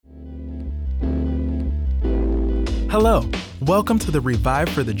Hello, welcome to the Revive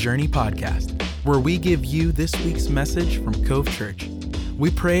for the Journey podcast, where we give you this week's message from Cove Church.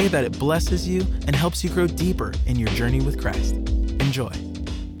 We pray that it blesses you and helps you grow deeper in your journey with Christ. Enjoy.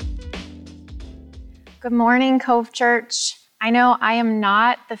 Good morning, Cove Church. I know I am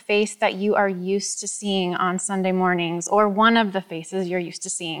not the face that you are used to seeing on Sunday mornings, or one of the faces you're used to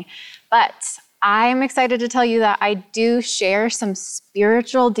seeing, but I'm excited to tell you that I do share some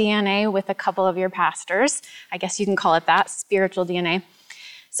spiritual DNA with a couple of your pastors. I guess you can call it that, spiritual DNA.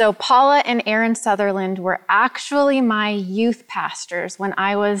 So Paula and Aaron Sutherland were actually my youth pastors when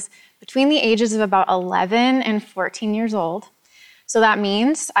I was between the ages of about 11 and 14 years old. So that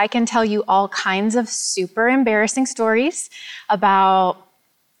means I can tell you all kinds of super embarrassing stories about,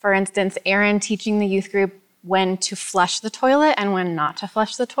 for instance, Aaron teaching the youth group when to flush the toilet and when not to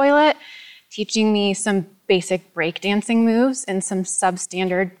flush the toilet, teaching me some basic breakdancing moves in some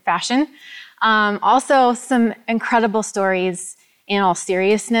substandard fashion. Also, some incredible stories, in all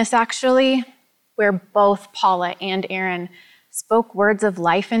seriousness, actually, where both Paula and Aaron spoke words of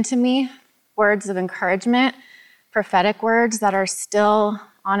life into me, words of encouragement, prophetic words that are still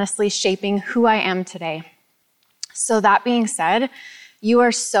honestly shaping who I am today. So that being said, you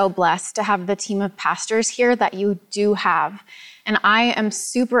are so blessed to have the team of pastors here that you do have. And I am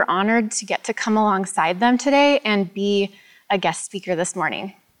super honored to get to come alongside them today and be a guest speaker this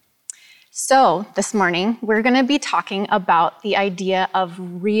morning. So this morning, we're going to be talking about the idea of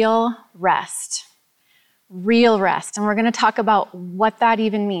real rest. Real rest. And we're going to talk about what that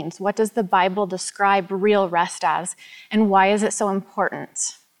even means. What does the Bible describe real rest as? And why is it so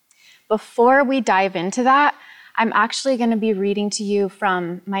important? Before we dive into that, I'm actually going to be reading to you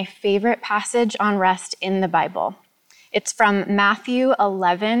from my favorite passage on rest in the Bible. It's from Matthew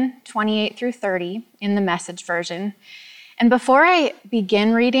 11, 28 through 30 in the Message version. And before I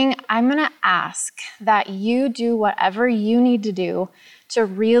begin reading, I'm going to ask that you do whatever you need to do to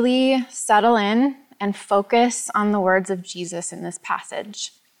really settle in and focus on the words of Jesus in this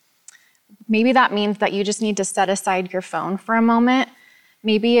passage. Maybe that means that you just need to set aside your phone for a moment.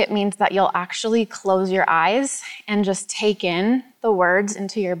 Maybe it means that you'll actually close your eyes and just take in the words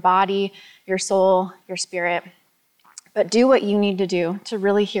into your body, your soul, your spirit. But do what you need to do to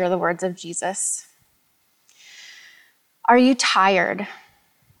really hear the words of Jesus. Are you tired,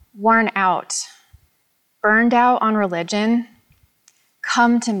 worn out, burned out on religion?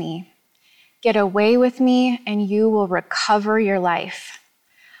 Come to me. Get away with me and you will recover your life.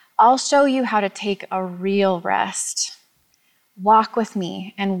 I'll show you how to take a real rest. Walk with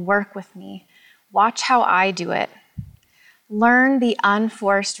me and work with me. Watch how I do it. Learn the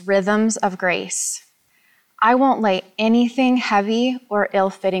unforced rhythms of grace. I won't lay anything heavy or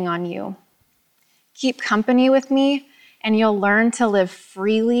ill-fitting on you. Keep company with me, and you'll learn to live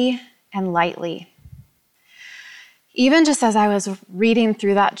freely and lightly. Even just as I was reading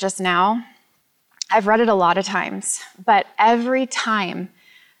through that just now, I've read it a lot of times, but every time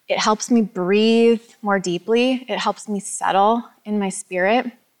it helps me breathe more deeply. It helps me settle in my spirit.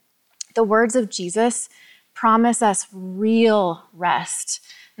 The words of Jesus promise us real rest,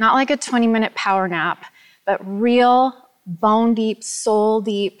 not like a 20-minute power nap, but real, bone-deep,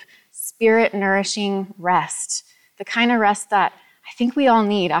 soul-deep, spirit-nourishing rest, the kind of rest that I think we all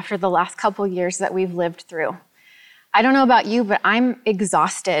need after the last couple years that we've lived through. I don't know about you, but I'm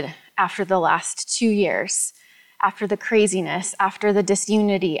exhausted after the last 2 years, after the craziness, after the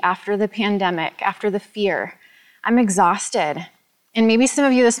disunity, after the pandemic, after the fear. I'm exhausted. And maybe some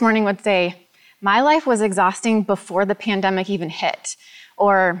of you this morning would say, my life was exhausting before the pandemic even hit,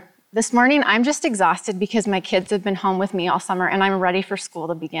 or this morning, I'm just exhausted because my kids have been home with me all summer and I'm ready for school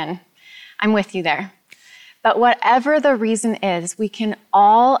to begin. I'm with you there. But whatever the reason is, we can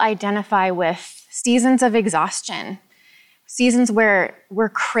all identify with seasons of exhaustion, seasons where we're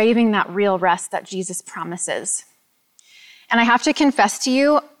craving that real rest that Jesus promises. And I have to confess to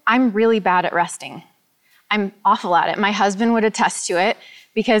you, I'm really bad at resting. I'm awful at it. My husband would attest to it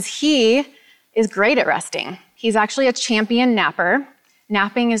because he is great at resting. He's actually a champion napper.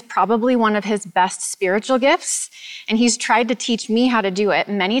 Napping is probably one of his best spiritual gifts, and he's tried to teach me how to do it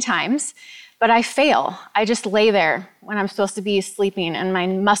many times, but I fail. I just lay there when I'm supposed to be sleeping, and my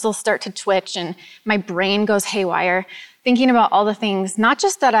muscles start to twitch, and my brain goes haywire, thinking about all the things, not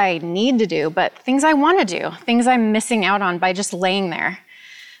just that I need to do, but things I want to do, things I'm missing out on by just laying there.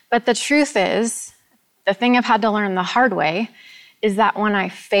 But the truth is, the thing I've had to learn the hard way is that when I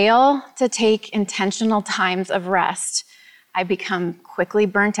fail to take intentional times of rest, I become quickly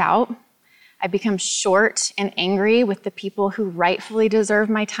burnt out. I become short and angry with the people who rightfully deserve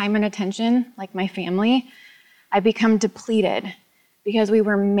my time and attention, like my family. I become depleted because we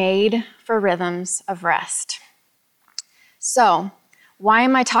were made for rhythms of rest. So, why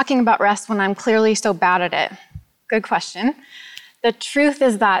am I talking about rest when I'm clearly so bad at it? Good question. The truth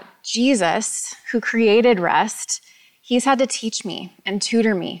is that Jesus, who created rest, he's had to teach me and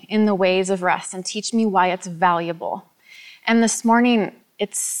tutor me in the ways of rest and teach me why it's valuable. And this morning,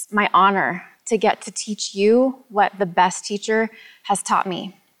 it's my honor to get to teach you what the best teacher has taught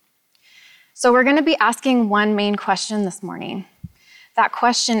me. So we're going to be asking one main question this morning. That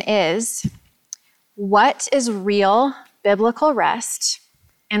question is, what is real biblical rest,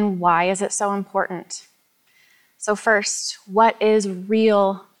 and why is it so important? So first, what is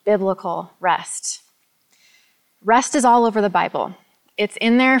real biblical rest? Rest is all over the Bible. It's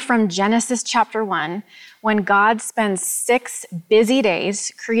in there from Genesis chapter 1, when God spends 6 busy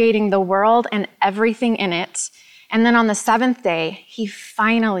days creating the world and everything in it. And then on the 7th day, he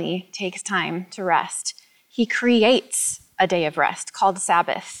finally takes time to rest. He creates a day of rest called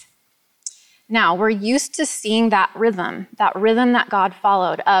Sabbath. Now, we're used to seeing that rhythm that God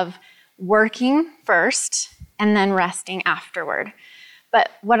followed of working first and then resting afterward.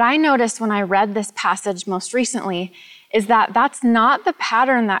 But what I noticed when I read this passage most recently is that that's not the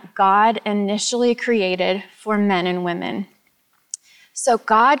pattern that God initially created for men and women. So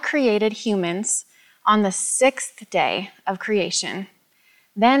God created humans on the 6th day of creation.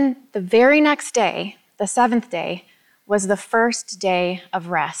 Then the very next day, the 7th day, was the first day of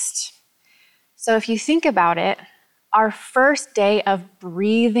rest. So if you think about it, our first day of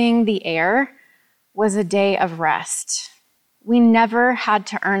breathing the air was a day of rest. We never had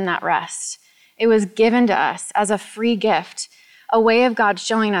to earn that rest. It was given to us as a free gift, a way of God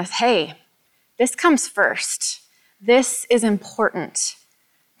showing us, hey, this comes first. This is important.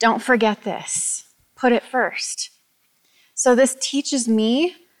 Don't forget this. Put it first. So this teaches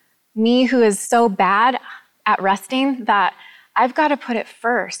me who is so bad at resting, that I've got to put it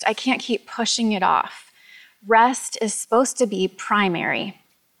first. I can't keep pushing it off. Rest is supposed to be primary.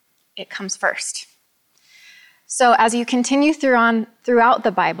 It comes first. So as you continue throughout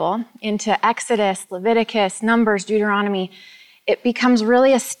the Bible, into Exodus, Leviticus, Numbers, Deuteronomy, it becomes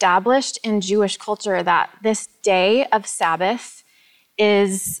really established in Jewish culture that this day of Sabbath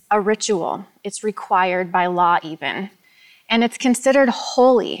is a ritual. It's required by law even. And it's considered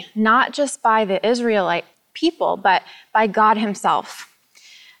holy, not just by the Israelite people, but by God himself.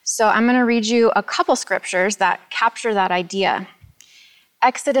 So I'm going to read you a couple scriptures that capture that idea.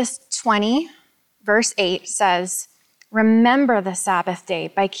 Exodus 20, verse 8 says, "Remember the Sabbath day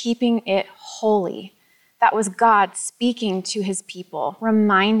by keeping it holy." That was God speaking to his people,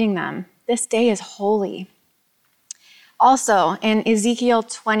 reminding them, this day is holy. Also, in Ezekiel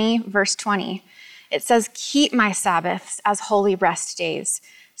 20, verse 20, it says, "Keep my Sabbaths as holy rest days,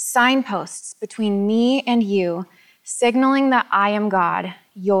 signposts between me and you, signaling that I am God,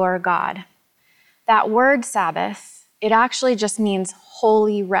 your God." That word Sabbath, it actually just means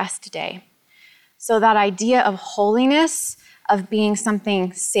holy rest day. So that idea of holiness, of being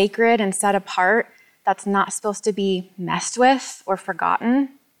something sacred and set apart that's not supposed to be messed with or forgotten,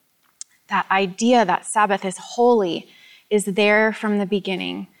 that idea that Sabbath is holy is there from the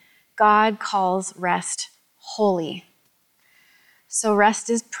beginning. God calls rest holy. So rest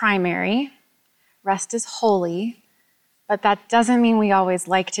is primary, rest is holy, but that doesn't mean we always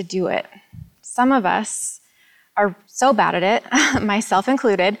like to do it. Some of us are so bad at it, myself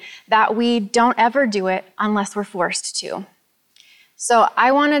included, that we don't ever do it unless we're forced to. So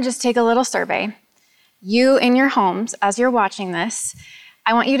I want to just take a little survey. You in your homes, as you're watching this,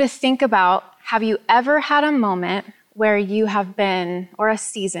 I want you to think about, have you ever had a moment where you have been, or a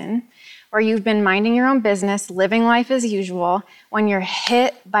season, where you've been minding your own business, living life as usual, when you're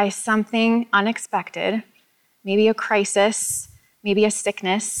hit by something unexpected, maybe a crisis, maybe a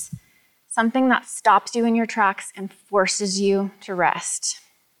sickness, something that stops you in your tracks and forces you to rest?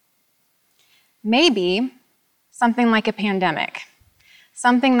 Maybe something like a pandemic,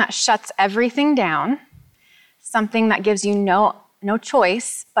 something that shuts everything down, something that gives you no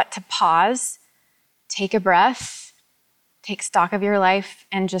choice but to pause, take a breath, take stock of your life,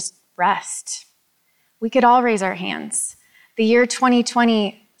 and just rest. We could all raise our hands. The year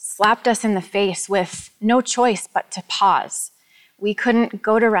 2020 slapped us in the face with no choice but to pause. We couldn't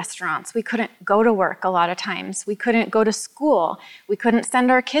go to restaurants. We couldn't go to work a lot of times. We couldn't go to school. We couldn't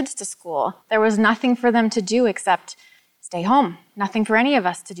send our kids to school. There was nothing for them to do except stay home. Nothing for any of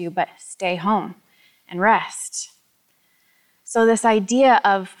us to do but stay home and rest. So this idea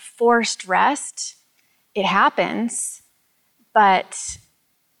of forced rest, it happens, but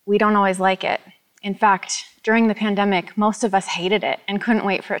we don't always like it. In fact, during the pandemic, most of us hated it and couldn't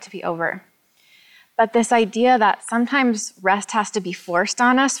wait for it to be over. But this idea that sometimes rest has to be forced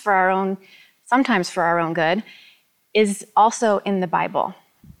on us sometimes for our own good, is also in the Bible.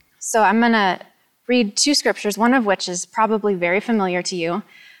 So I'm going to read two scriptures, one of which is probably very familiar to you,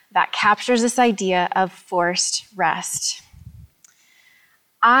 that captures this idea of forced rest.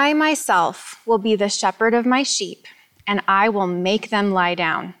 I myself will be the shepherd of my sheep, and I will make them lie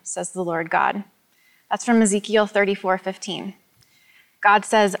down, says the Lord God. That's from Ezekiel 34:15. God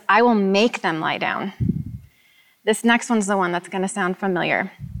says, I will make them lie down. This next one's the one that's going to sound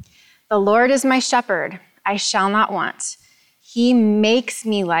familiar. The Lord is my shepherd, I shall not want. He makes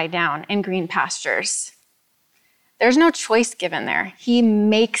me lie down in green pastures. There's no choice given there. He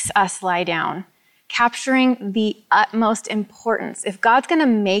makes us lie down, capturing the utmost importance. If God's going to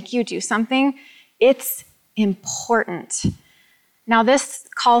make you do something, it's important. Now, this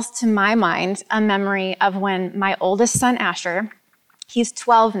calls to my mind a memory of when my oldest son, Asher, he's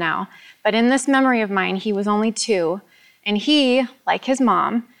 12 now, but in this memory of mine, he was only 2, and he, like his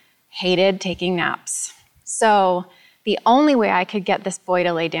mom, hated taking naps. So the only way I could get this boy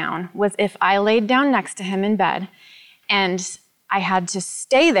to lay down was if I laid down next to him in bed, and I had to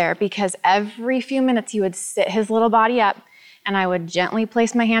stay there because every few minutes he would sit his little body up, and I would gently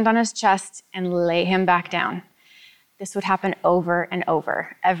place my hand on his chest and lay him back down. This would happen over and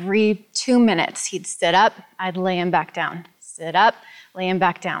over. Every 2 minutes, he'd sit up, I'd lay him back down. Sit up, lay him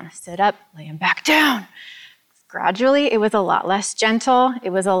back down. Sit up, lay him back down. Gradually, it was a lot less gentle. It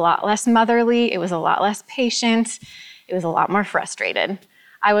was a lot less motherly. It was a lot less patient. It was a lot more frustrated.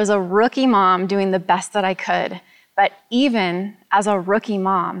 I was a rookie mom doing the best that I could. But even as a rookie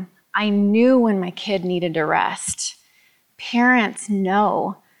mom, I knew when my kid needed to rest. Parents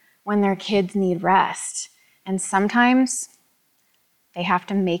know when their kids need rest. And sometimes they have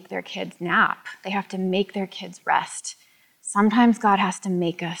to make their kids nap. They have to make their kids rest. Sometimes God has to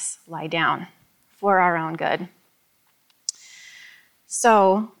make us lie down for our own good.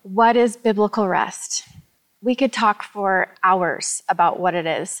 So, what is biblical rest? We could talk for hours about what it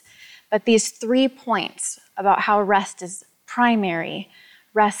is, but these 3 points about how rest is primary,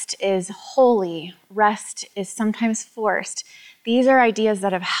 rest is holy, rest is sometimes forced, these are ideas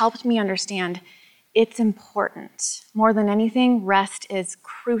that have helped me understand it's important. More than anything, rest is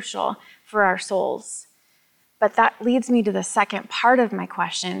crucial for our souls. But that leads me to the second part of my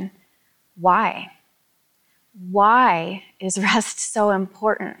question, why? Why is rest so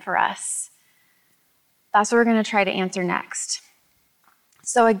important for us? That's what we're going to try to answer next.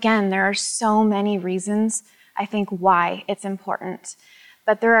 So again, there are so many reasons, I think, why it's important.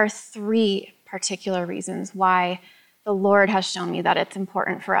 But there are 3 particular reasons why the Lord has shown me that it's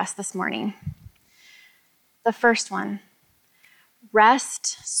important for us this morning. The first one,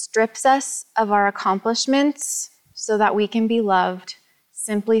 rest strips us of our accomplishments so that we can be loved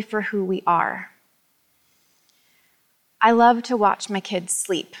simply for who we are. I love to watch my kids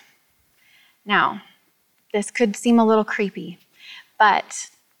sleep. Now, this could seem a little creepy, but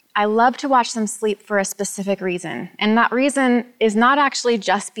I love to watch them sleep for a specific reason. And that reason is not actually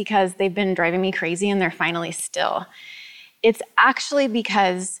just because they've been driving me crazy and they're finally still. It's actually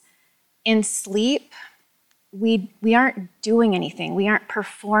because in sleep, we aren't doing anything. We aren't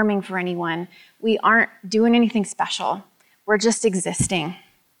performing for anyone. We aren't doing anything special. We're just existing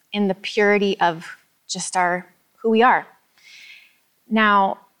in the purity of just who we are.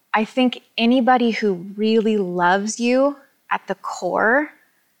 Now, I think anybody who really loves you at the core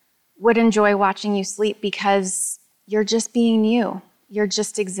would enjoy watching you sleep because you're just being you. You're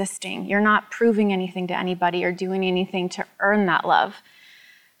just existing. You're not proving anything to anybody or doing anything to earn that love.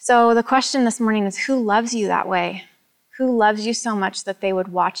 So the question this morning is, who loves you that way? Who loves you so much that they would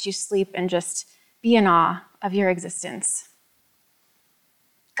watch you sleep and just be in awe of your existence?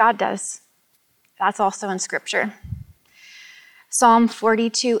 God does. That's also in Scripture. Psalm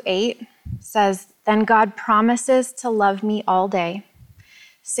 42:8 says, "Then God promises to love me all day,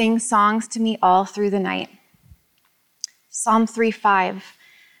 sing songs to me all through the night." Psalm 3:5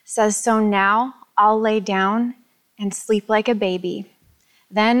 says, "So now I'll lay down and sleep like a baby.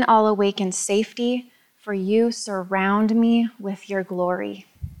 Then I'll awake in safety, for you surround me with your glory."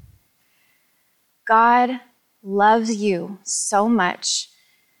 God loves you so much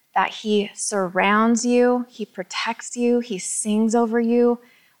that he surrounds you, he protects you, he sings over you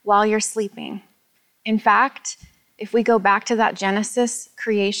while you're sleeping. In fact, if we go back to that Genesis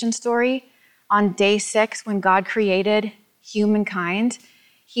creation story, on day 6, when God created humankind,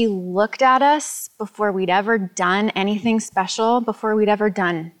 he looked at us before we'd ever done anything special, before we'd ever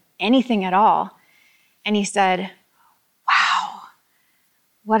done anything at all. And he said, "Wow,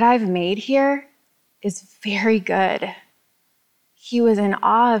 what I've made here is very good." He was in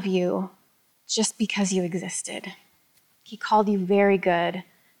awe of you just because you existed. He called you very good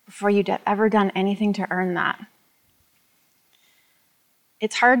before you'd ever done anything to earn that.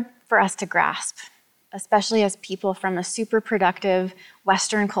 it's hard for us to grasp, especially as people from a super productive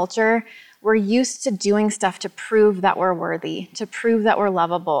Western culture. We're used to doing stuff to prove that we're worthy, to prove that we're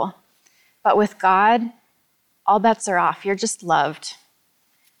lovable. But with God, all bets are off. You're just loved.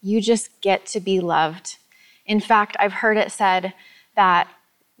 You just get to be loved. In fact, I've heard it said that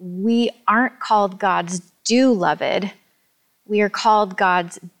we aren't called God's do-loved. We are called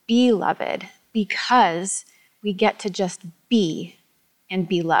God's beloved because we get to just be and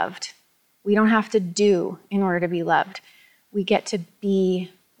be loved. We don't have to do in order to be loved. We get to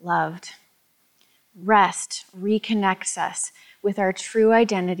be loved. Rest reconnects us with our true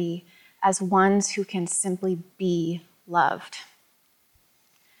identity as ones who can simply be loved.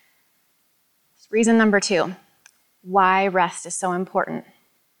 Reason number 2, why rest is so important.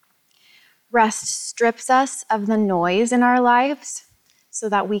 Rest strips us of the noise in our lives so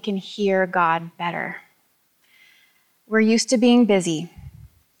that we can hear God better. We're used to being busy,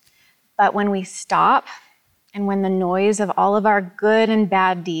 but when we stop and when the noise of all of our good and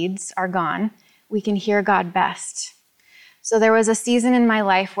bad deeds are gone, we can hear God best. So there was a season in my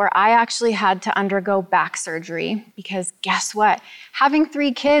life where I actually had to undergo back surgery because guess what? Having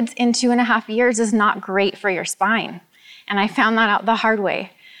 3 kids in 2.5 years is not great for your spine. And I found that out the hard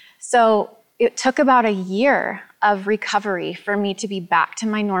way. So it took about a year of recovery for me to be back to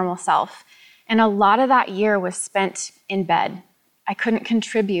my normal self. And a lot of that year was spent in bed. I couldn't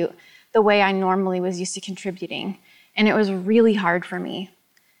contribute the way I normally was used to contributing. And it was really hard for me.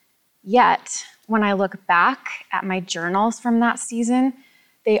 Yet, when I look back at my journals from that season,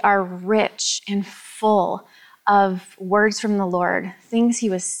 they are rich and full of words from the Lord, things He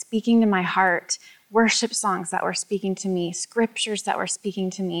was speaking to my heart, worship songs that were speaking to me, scriptures that were speaking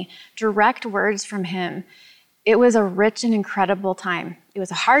to me, direct words from Him. It was a rich and incredible time. It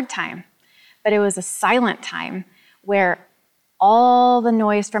was a hard time, but it was a silent time where all the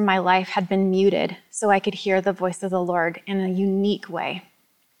noise from my life had been muted so I could hear the voice of the Lord in a unique way.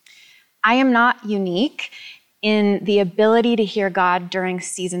 I am not unique in the ability to hear God during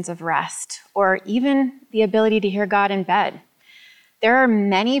seasons of rest, or even the ability to hear God in bed. There are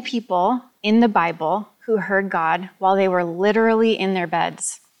many people in the Bible who heard God while they were literally in their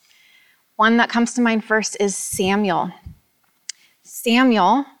beds. One that comes to mind first is Samuel.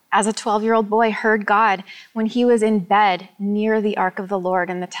 Samuel, as a 12-year-old boy, heard God when he was in bed near the ark of the Lord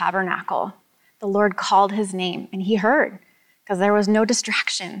in the tabernacle. The Lord called his name, and he heard because there was no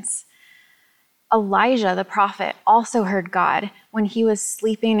distractions. Elijah, the prophet, also heard God when he was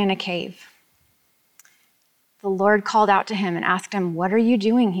sleeping in a cave. The Lord called out to him and asked him, "What are you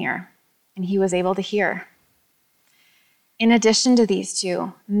doing here?" And he was able to hear. In addition to these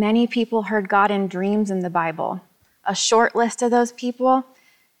two, many people heard God in dreams in the Bible. A short list of those people: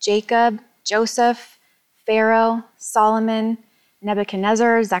 Jacob, Joseph, Pharaoh, Solomon,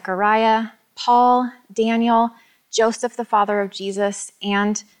 Nebuchadnezzar, Zechariah, Paul, Daniel, Joseph, the father of Jesus,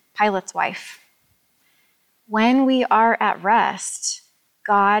 and Pilate's wife. When we are at rest,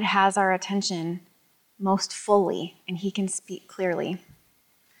 God has our attention most fully, and He can speak clearly.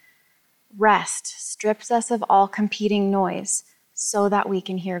 Rest strips us of all competing noise so that we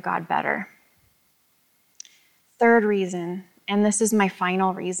can hear God better. Third reason, and this is my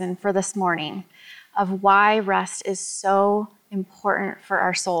final reason for this morning, of why rest is so important for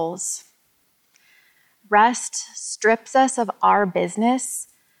our souls. Rest strips us of our business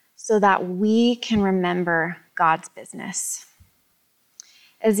so that we can remember God's business.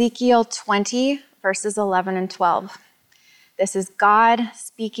 Ezekiel 20, verses 11 and 12. This is God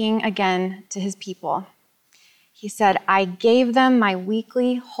speaking again to His people. He said, "I gave them my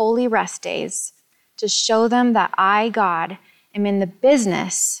weekly holy rest days to show them that I, God, am in the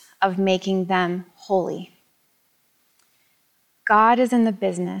business of making them holy." God is in the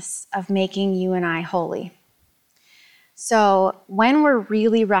business of making you and I holy. So when we're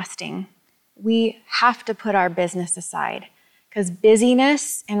really resting, we have to put our business aside because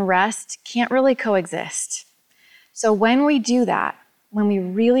busyness and rest can't really coexist. So when we do that, when we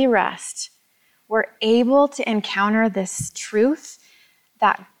really rest, we're able to encounter this truth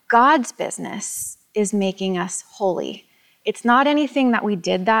that God's business is making us holy. It's not anything that we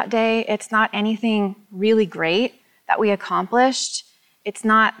did that day. It's not anything really great that we accomplished. It's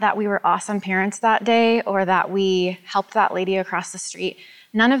not that we were awesome parents that day or that we helped that lady across the street.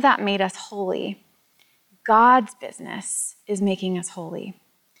 None of that made us holy. God's business is making us holy.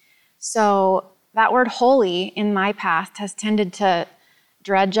 So that word holy in my past has tended to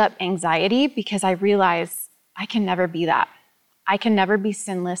dredge up anxiety because I realize I can never be that. I can never be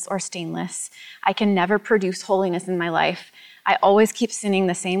sinless or stainless. I can never produce holiness in my life. I always keep sinning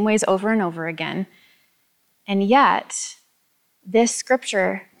the same ways over and over again. And yet, This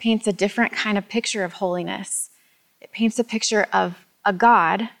scripture paints a different kind of picture of holiness. It paints a picture of a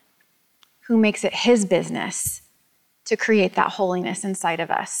God who makes it his business to create that holiness inside of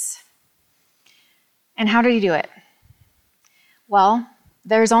us. And how did he do it? Well,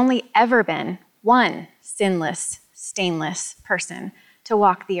 there's only ever been one sinless, stainless person to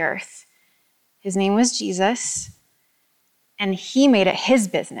walk the earth. His name was Jesus, and he made it his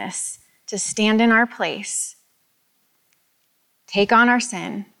business to stand in our place, take on our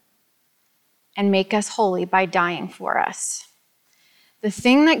sin, and make us holy by dying for us. The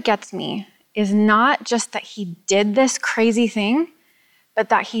thing that gets me is not just that he did this crazy thing, but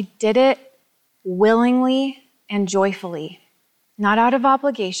that he did it willingly and joyfully, not out of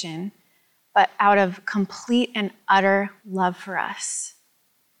obligation, but out of complete and utter love for us.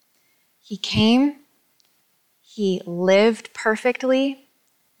 He came, he lived perfectly,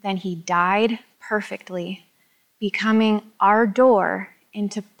 then he died perfectly, becoming our door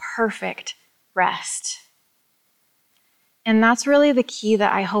into perfect rest. And that's really the key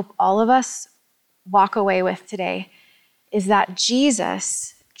that I hope all of us walk away with today, is that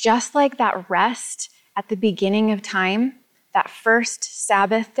Jesus, just like that rest at the beginning of time, that first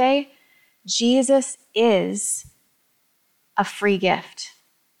Sabbath day, Jesus is a free gift,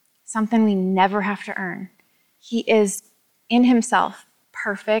 something we never have to earn. He is in himself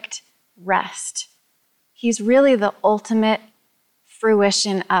perfect rest. He's really the ultimate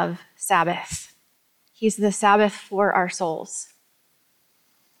fruition of Sabbath. He's the Sabbath for our souls.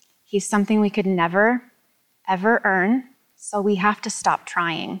 He's something we could never, ever earn, so we have to stop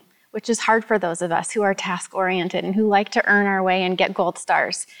trying, which is hard for those of us who are task-oriented and who like to earn our way and get gold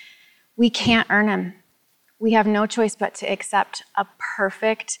stars. We can't earn him. We have no choice but to accept a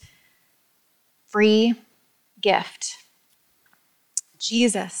perfect, free gift.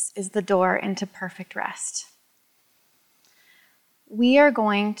 Jesus is the door into perfect rest. We are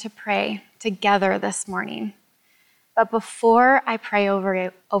going to pray together this morning. But before I pray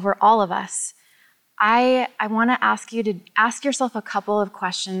over all of us, I want to ask you to ask yourself a couple of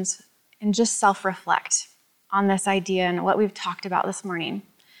questions and just self-reflect on this idea and what we've talked about this morning.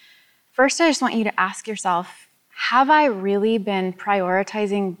 First, I just want you to ask yourself, have I really been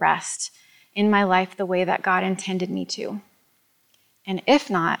prioritizing rest in my life the way that God intended me to? And if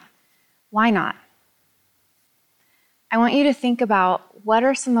not, why not? I want you to think about what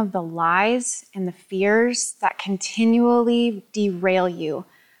are some of the lies and the fears that continually derail you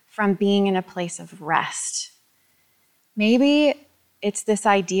from being in a place of rest. Maybe it's this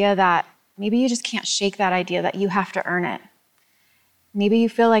idea that maybe you just can't shake that idea that you have to earn it. Maybe you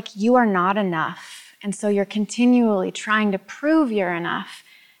feel like you are not enough, and so you're continually trying to prove you're enough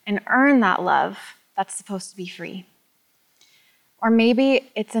and earn that love that's supposed to be free. Or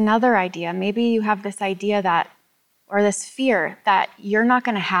maybe it's another idea. Maybe you have this idea that, or this fear that you're not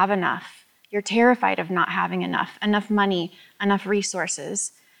going to have enough. You're terrified of not having enough money, enough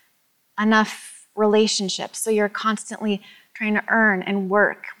resources, enough relationships. So you're constantly trying to earn and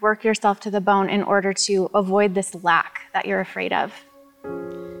work yourself to the bone in order to avoid this lack that you're afraid of.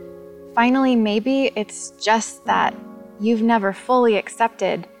 Finally, maybe it's just that you've never fully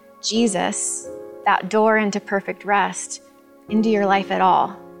accepted Jesus, that door into perfect rest, into your life at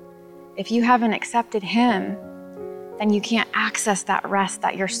all. If you haven't accepted him, then you can't access that rest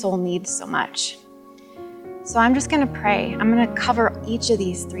that your soul needs so much. So I'm just going to pray. I'm going to cover each of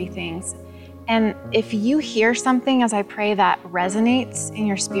these three things. And if you hear something as I pray that resonates in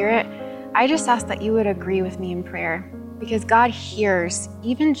your spirit, I just ask that you would agree with me in prayer, because God hears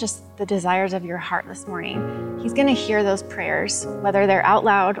even just the desires of your heart this morning. He's going to hear those prayers, whether they're out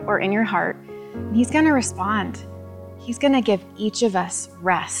loud or in your heart, and he's going to respond. He's going to give each of us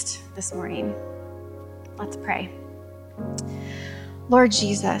rest this morning. Let's pray. Lord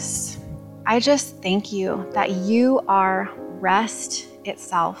Jesus, I just thank you that you are rest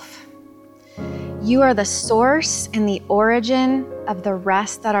itself. You are the source and the origin of the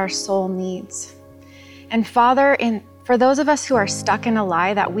rest that our soul needs. And Father, for those of us who are stuck in a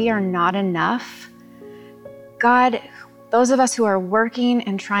lie that we are not enough, God, those of us who are working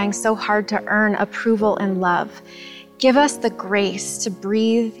and trying so hard to earn approval and love, give us the grace to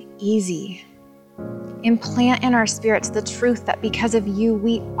breathe easy. Implant in our spirits the truth that because of you,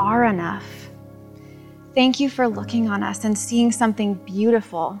 we are enough. Thank you for looking on us and seeing something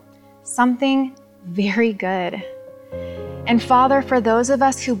beautiful, something very good. And Father, for those of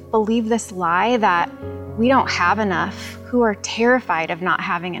us who believe this lie that we don't have enough, who are terrified of not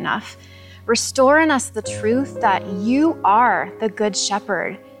having enough, restore in us the truth that you are the good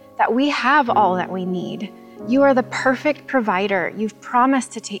shepherd, that we have all that we need, You are the perfect provider. You've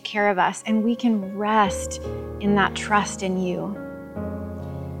promised to take care of us, and we can rest in that trust in you.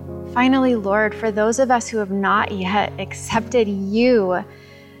 Finally, Lord, for those of us who have not yet accepted you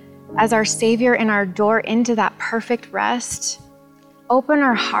as our Savior and our door into that perfect rest, open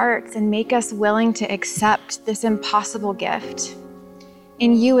our hearts and make us willing to accept this impossible gift.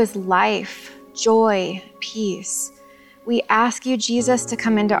 In you is life, joy, peace. We ask you, Jesus, to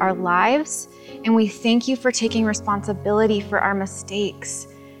come into our lives, and we thank you for taking responsibility for our mistakes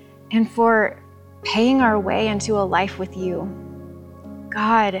and for paying our way into a life with you.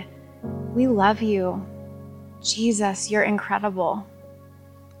 God, we love you. Jesus, you're incredible.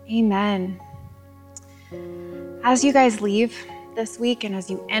 Amen. As you guys leave this week and as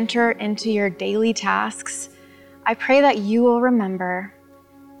you enter into your daily tasks, I pray that you will remember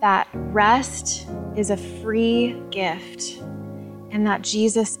that rest is a free gift and that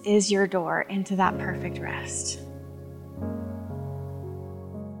Jesus is your door into that perfect rest.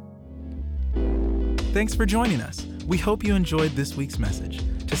 Thanks for joining us. We hope you enjoyed this week's message.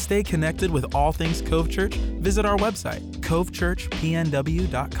 To stay connected with all things Cove Church, visit our website,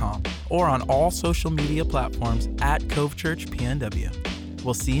 covechurchpnw.com, or on all social media platforms @CoveChurchPNW.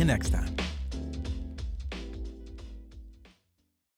 We'll see you next time.